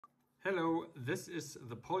Hello, this is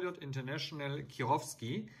the Poljot International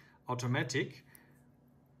Kirovskie Automatic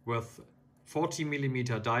with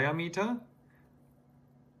 40mm diameter,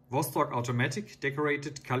 Vostok Automatic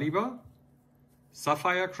decorated caliber,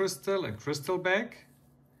 sapphire crystal and crystal bag,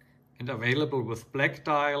 and available with black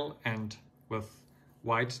dial and with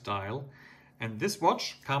white dial. And this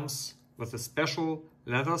watch comes with a special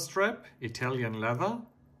leather strap, Italian leather,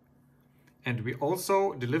 and we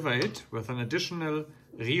also deliver it with an additional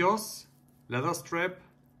Rios leather strap,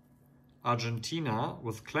 Argentina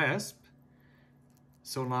with clasp.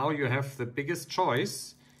 So now you have the biggest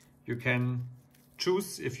choice. You can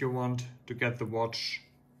choose if you want to get the watch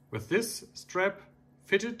with this strap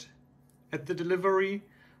fitted at the delivery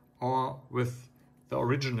or with the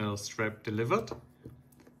original strap delivered.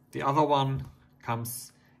 The other one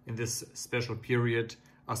comes in this special period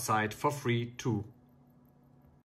aside for free too.